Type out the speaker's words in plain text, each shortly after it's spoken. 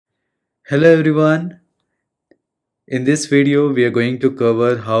Hello everyone. In this video, we are going to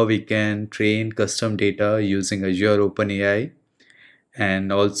cover how we can train custom data using Azure OpenAI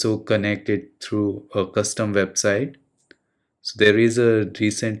and also connect it through a custom website. So there is a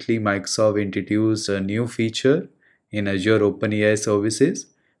recently Microsoft introduced a new feature in Azure OpenAI services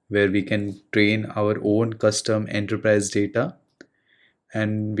where we can train our own custom enterprise data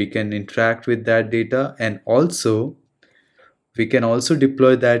and we can interact with that data, and also we can also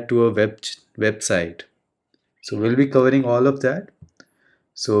deploy that to a website. So we'll be covering all of that.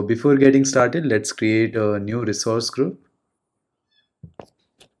 So before getting started, let's create a new resource group.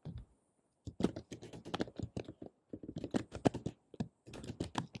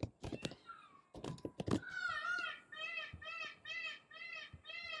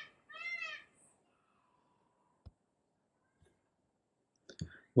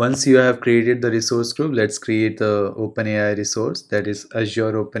 Once you have created the resource group, let's create the OpenAI resource, that is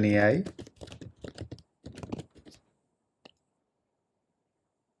Azure OpenAI.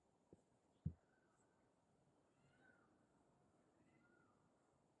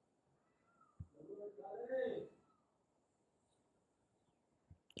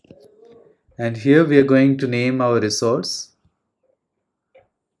 And here we are going to name our resource.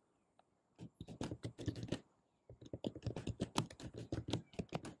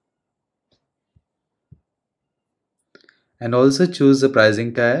 And also choose the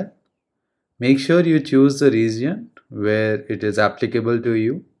pricing tag. Make sure you choose the region where it is applicable to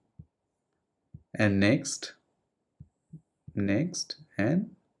you. And next,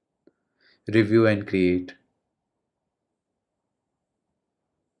 and review and create.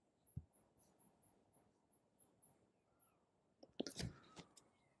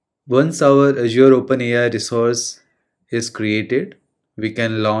 Once our Azure OpenAI resource is created, we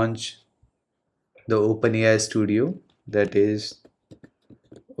can launch the OpenAI Studio, that is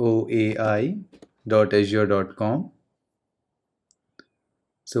oai.azure.com.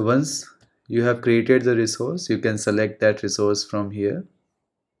 So once you have created the resource, you can select that resource from here.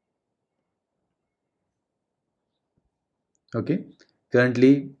 Okay.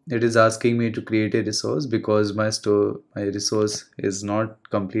 Currently, it is asking me to create a resource because my resource is not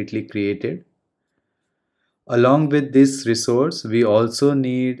completely created. Along with this resource, we also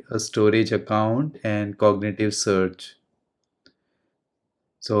need a storage account and cognitive search.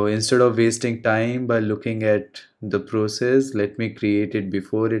 So instead of wasting time by looking at the process, let me create it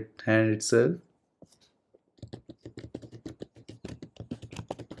before it hand itself.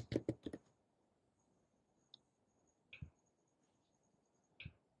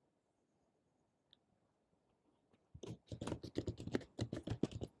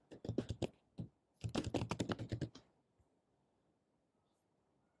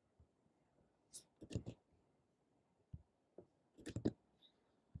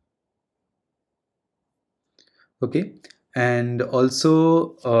 Okay. And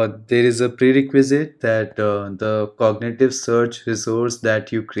also there is a prerequisite that the cognitive search resource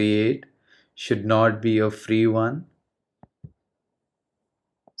that you create should not be a free one.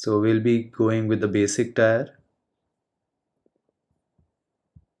 So we'll be going with the basic tier.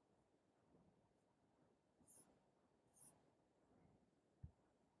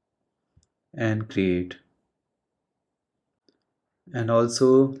 And create. And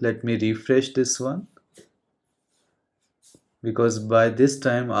also let me refresh this one, because by this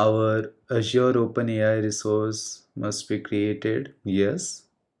time our Azure OpenAI resource must be created. Yes.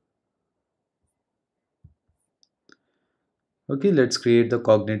 Okay, let's create the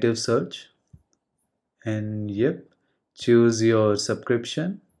cognitive search. And yep, choose your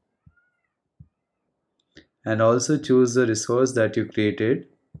subscription. And also choose the resource that you created.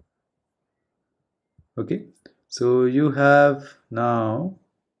 Okay, so you have now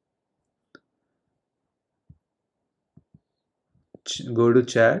go to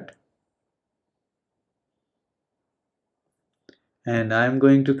chat, and I'm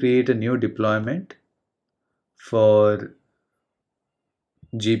going to create a new deployment for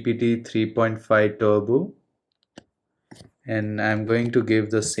GPT 3.5 Turbo, and I'm going to give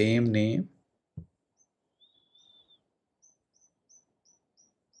the same name.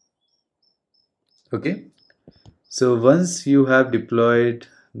 Okay, so once you have deployed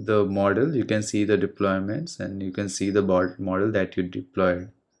the model, you can see the deployments and you can see the model that you deployed.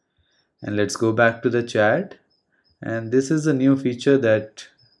 And let's go back to the chat, and this is a new feature that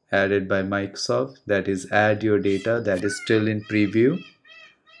added by Microsoft, that is add your data, that is still in preview.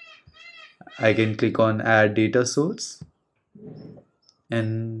 I can click on add data source,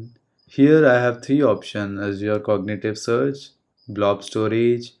 and here I have three options: Azure Cognitive Search, Blob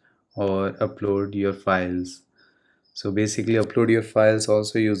Storage, or upload your files. So basically upload your files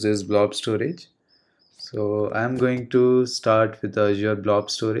also uses blob storage. So I'm going to start with Azure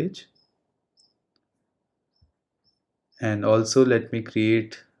blob storage, and also let me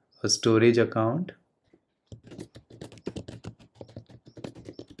create a storage account.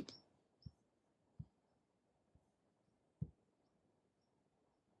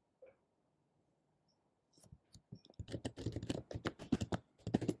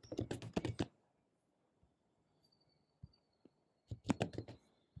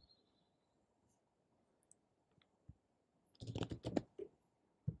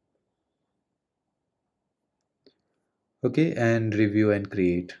 Okay, and review and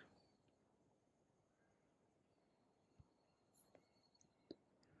create.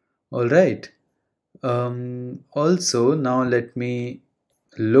 All right. Also, now let me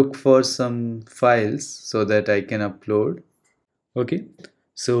look for some files so that I can upload. Okay,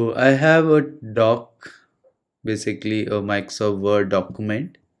 so I have a doc, basically a Microsoft Word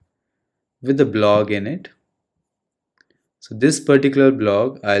document with a blog in it. So this particular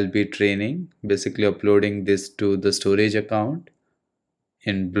blog I'll be training, basically uploading this to the storage account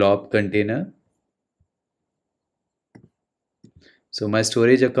in blob container. So my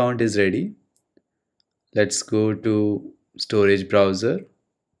storage account is ready. Let's go to storage browser,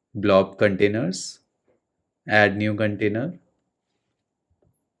 blob containers, add new container,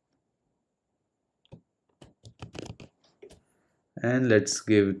 and let's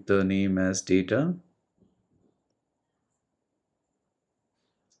give the name as data.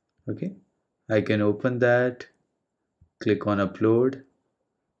 Okay, I can open that, click on upload,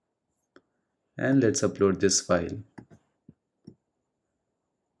 and let's upload this file.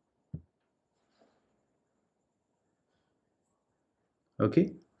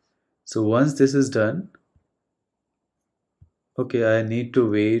 Okay, so once this is done, okay, I need to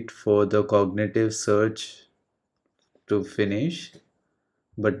wait for the cognitive search to finish,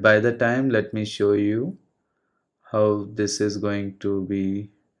 but by the time, let me show you how this is going to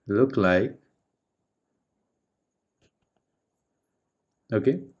be look like.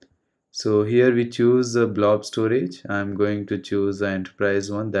 Okay, so here we choose the blob storage. I'm going to choose the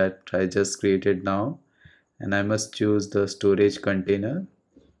enterprise one that I just created now, and I must choose the storage container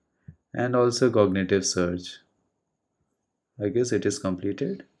and also cognitive search. I guess it is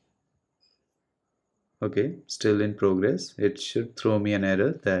completed. Okay, still in progress. It should throw me an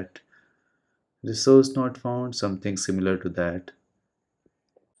error that resource not found, something similar to that.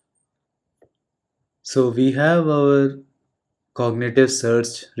 So we have our cognitive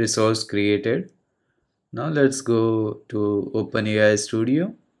search resource created. Now let's go to OpenAI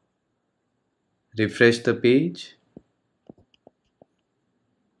Studio, refresh the page,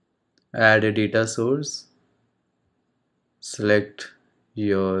 add a data source, select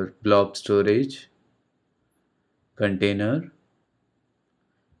your blob storage container,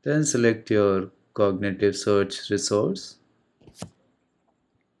 then select your cognitive search resource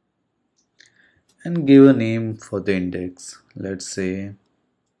and give a name for the index. Let's say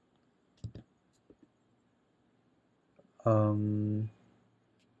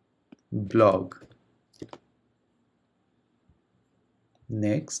blog.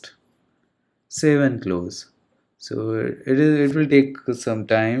 Next, save and close. So it will take some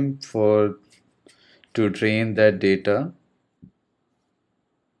time for to train that data.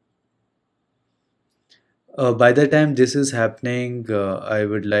 By the time this is happening, I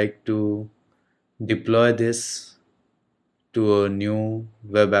would like to deploy this to a new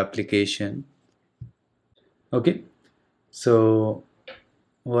web application. Okay, so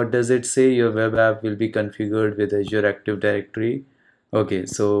what does it say? Your web app will be configured with Azure Active Directory. Okay,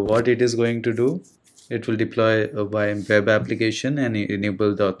 so what it is going to do, it will deploy a web application and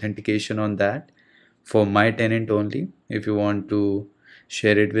enable the authentication on that for my tenant only. If you want to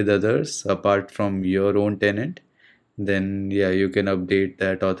share it with others apart from your own tenant, then yeah, you can update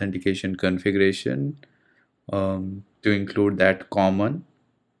that authentication configuration to include that common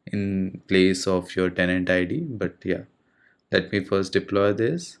in place of your tenant ID. But yeah, let me first deploy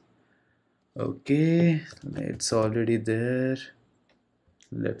this. Okay, it's already there.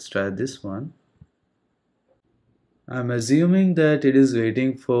 Let's try this one. I'm assuming that it is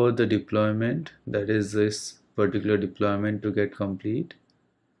waiting for the deployment, that is this particular deployment to get complete,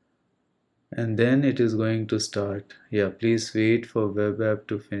 and then it is going to start. Yeah, please wait for web app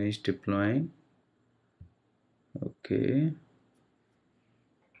to finish deploying. Okay.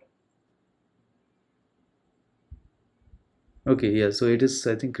 Okay, yeah, so it is,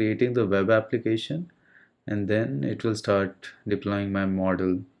 I think, creating the web application and then it will start deploying my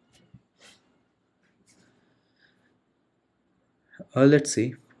model. Let's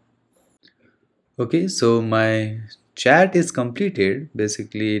see. Okay, so my chat is completed.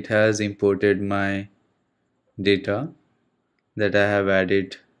 Basically, it has imported my data that I have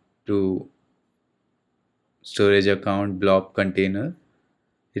added to storage account blob container.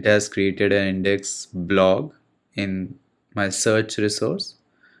 It has created an index blog in my search resource,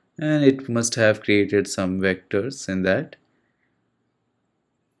 and it must have created some vectors in that.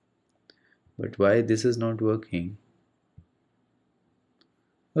 But why this is not working?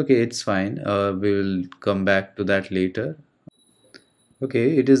 Okay, it's fine. We will come back to that later.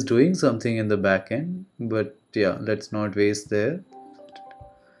 Okay, it is doing something in the backend, but yeah, let's not waste there.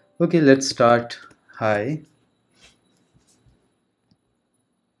 Okay, let's start. Hi,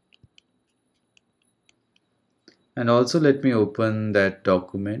 and also let me open that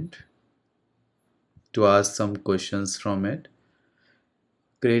document to ask some questions from it.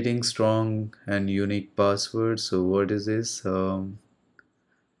 Creating strong and unique passwords. So, what is this?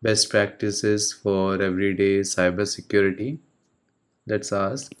 Best practices for everyday cybersecurity. Let's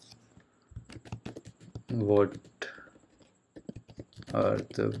ask, what are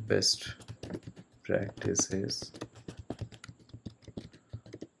the best practices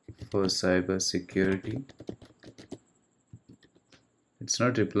for cybersecurity? It's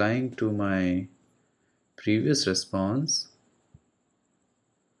not replying to my previous response.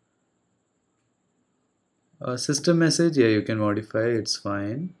 A system message, yeah, you can modify, it's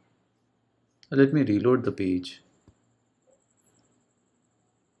fine. Let me reload the page.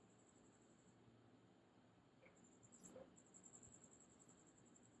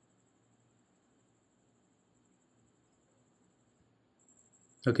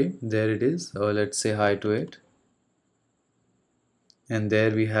 Okay, there it is. Let's say hi to it. And there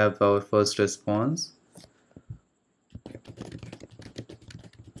we have our first response.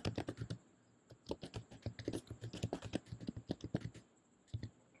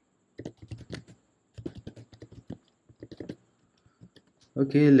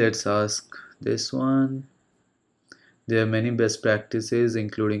 Okay, let's ask this one. There are many best practices,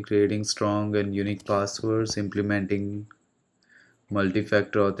 including creating strong and unique passwords, implementing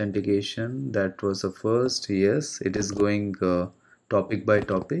multi-factor authentication. That was the first. Yes, it is going topic by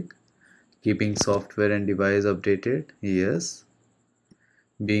topic. Keeping software and device updated. Yes.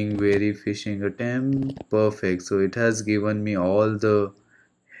 Being very phishing attempt. Perfect. So it has given me all the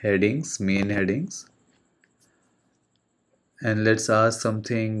headings, main headings. And let's ask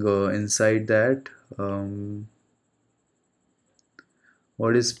something inside that.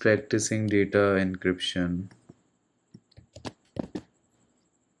 What is practicing data encryption?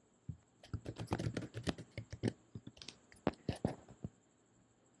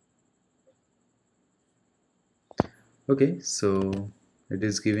 Okay, so it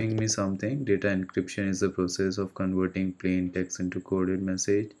is giving me something. Data encryption is the process of converting plain text into coded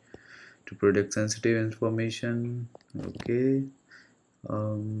message to protect sensitive information. Okay,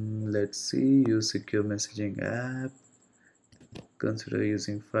 let's see. Use secure messaging app. Consider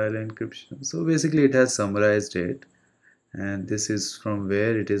using file encryption. So basically, it has summarized it, and this is from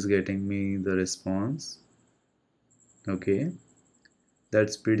where it is getting me the response. Okay,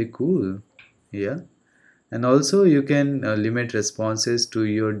 that's pretty cool. Yeah. And also you can limit responses to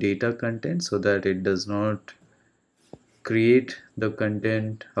your data content so that it does not create the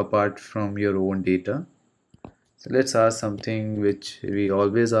content apart from your own data. So let's ask something which we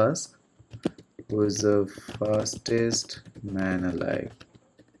always ask. Who is the fastest man alive?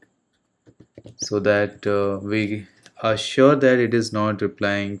 So that we are sure that it is not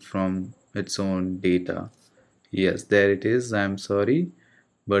replying from its own data. Yes, there it is. I'm sorry,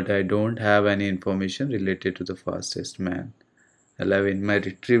 but I don't have any information related to the fastest man alive in my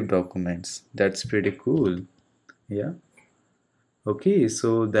retrieved documents. That's pretty cool. Yeah. Okay,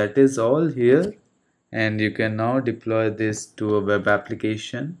 so that is all here, and you can now deploy this to a web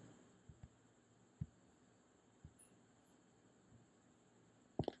application.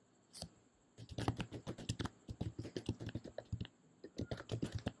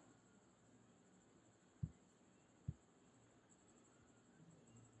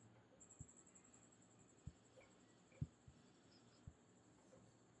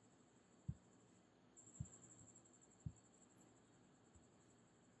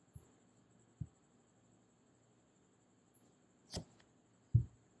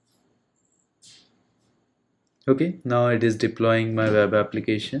 Okay, now it is deploying my web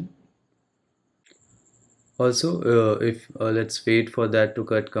application. Also, if let's wait for that to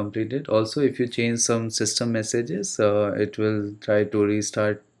get completed. Also, if you change some system messages, it will try to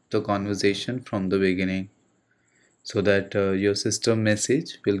restart the conversation from the beginning, so that your system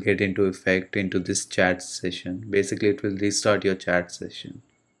message will get into effect into this chat session. Basically, it will restart your chat session.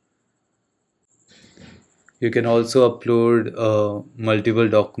 You can also upload multiple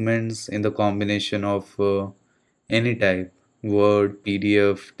documents in the combination of any type, Word,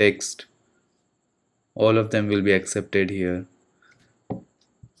 PDF, text. All of them will be accepted here.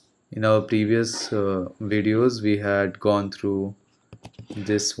 In our previous videos, we had gone through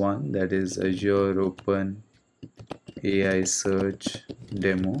this one, that is Azure OpenAI Search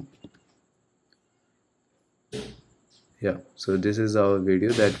demo. Yeah, so this is our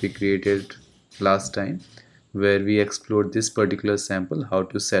video that we created last time, where we explored this particular sample, how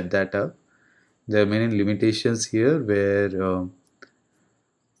to set that up. There are many limitations here where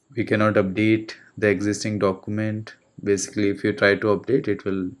we cannot update the existing document. Basically, if you try to update, it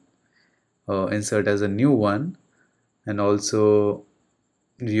will insert as a new one, and also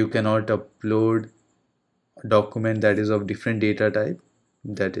you cannot upload a document that is of different data type,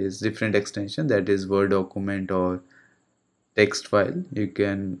 that is different extension, that is Word document or text file. You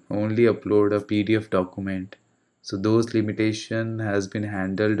can only upload a PDF document. So those limitation has been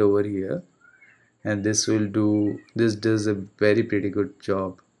handled over here, and this does a very pretty good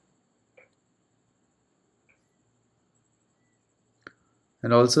job.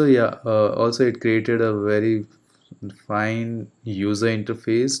 And also, yeah, also it created a very fine user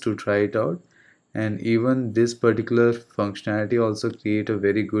interface to try it out, and even this particular functionality also create a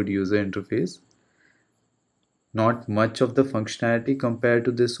very good user interface. Not much of the functionality compared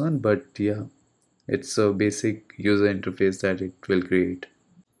to this one, but yeah, it's a basic user interface that it will create.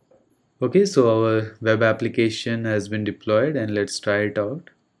 Okay, so our web application has been deployed, and let's try it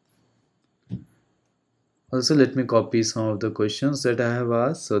out. Also, let me copy some of the questions that I have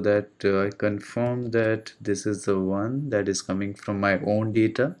asked so that I confirm that this is the one that is coming from my own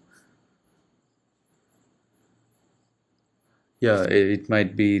data. Yeah, it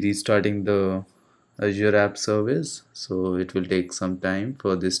might be restarting the Azure App Service, so it will take some time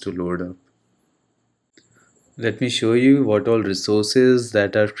for this to load up. Let me show you what all resources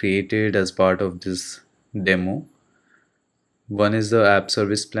that are created as part of this demo. One is the app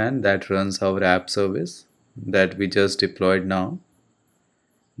service plan that runs our app service that we just deployed now.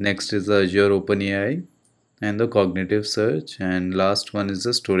 Next is the Azure OpenAI and the cognitive search, and last one is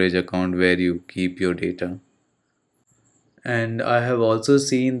the storage account where you keep your data. And I have also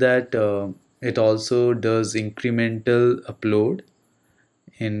seen that it also does incremental upload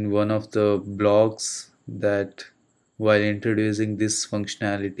in one of the blogs that while introducing this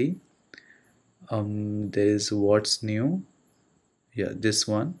functionality. There is what's new. Yeah, this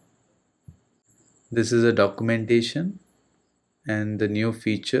one. This is a documentation and the new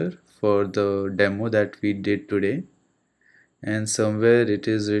feature for the demo that we did today, and somewhere it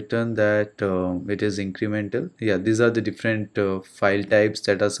is written that it is incremental. Yeah, these are the different file types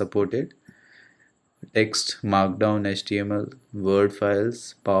that are supported: text, markdown, HTML, Word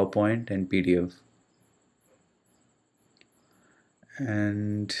files, PowerPoint, and PDF.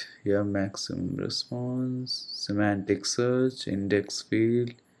 And yeah, maximum response, semantic search, index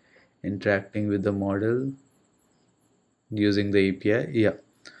field, interacting with the model using the API. Yeah,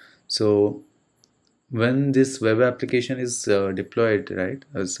 so when this web application is deployed, right,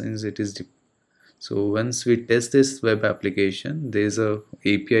 since it is so once we test this web application, there is a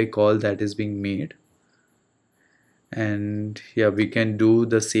API call that is being made, and yeah, we can do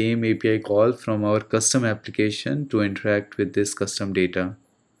the same API call from our custom application to interact with this custom data.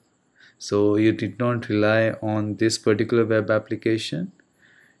 So you did not rely on this particular web application.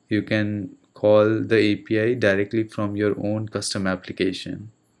 You can call the API directly from your own custom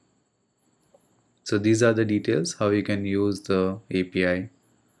application. So these are the details how you can use the API.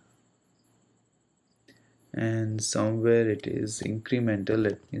 And somewhere it is incremental.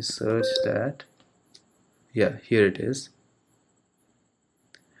 Let me search that. Yeah, here it is.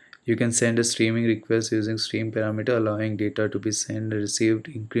 You can send a streaming request using stream parameter, allowing data to be sent and received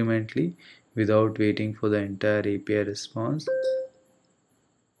incrementally without waiting for the entire API response.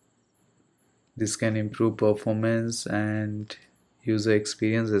 This can improve performance and user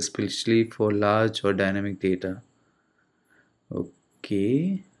experience, especially for large or dynamic data.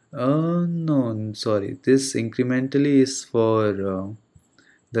 Okay. No, sorry. This incrementally is for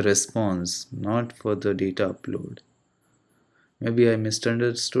the response, not for the data upload. Maybe I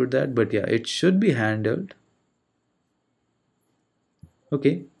misunderstood that, but yeah, it should be handled.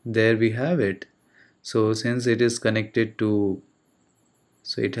 Okay, there we have it. So since it is connected to,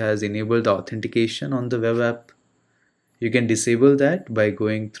 so it has enabled the authentication on the web app. You can disable that by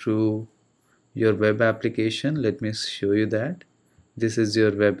going through your web application. Let me show you that. This is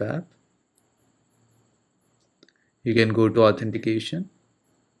your web app. You can go to authentication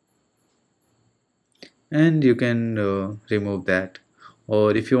and you can remove that.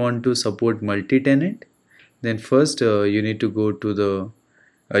 Or if you want to support multi-tenant, Then first you need to go to the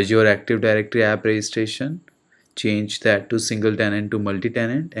Azure Active Directory app registration, change that to single tenant to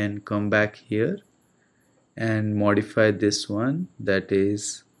multi-tenant, and come back here and modify this one, that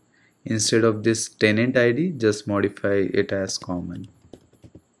is, instead of this tenant ID just modify it as common,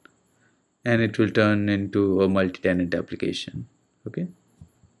 and it will turn into a multi-tenant application. Okay.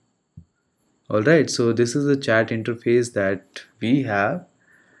 Alright, so this is the chat interface that we have,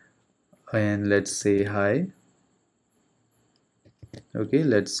 and let's say hi. Okay,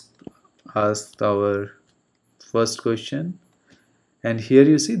 let's ask our first question, and here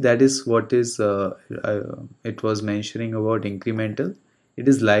you see that is what is it was mentioning about incremental. It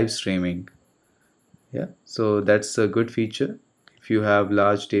is live streaming. Yeah, so that's a good feature if you have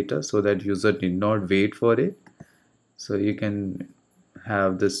large data, so that user did not wait for it, so you can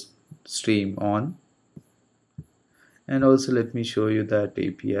have this stream on. And also let me show you that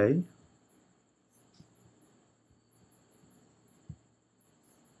API.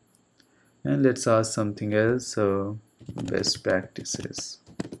 And let's ask something else, best practices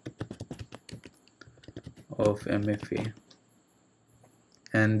of MFA.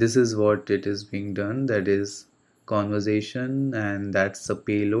 And this is what it is being done, that is conversation, and that's the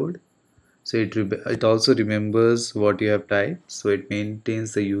payload. So it also remembers what you have typed, so it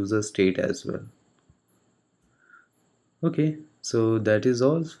maintains the user state as well. Okay, so that is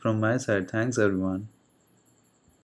all from my side. Thanks everyone.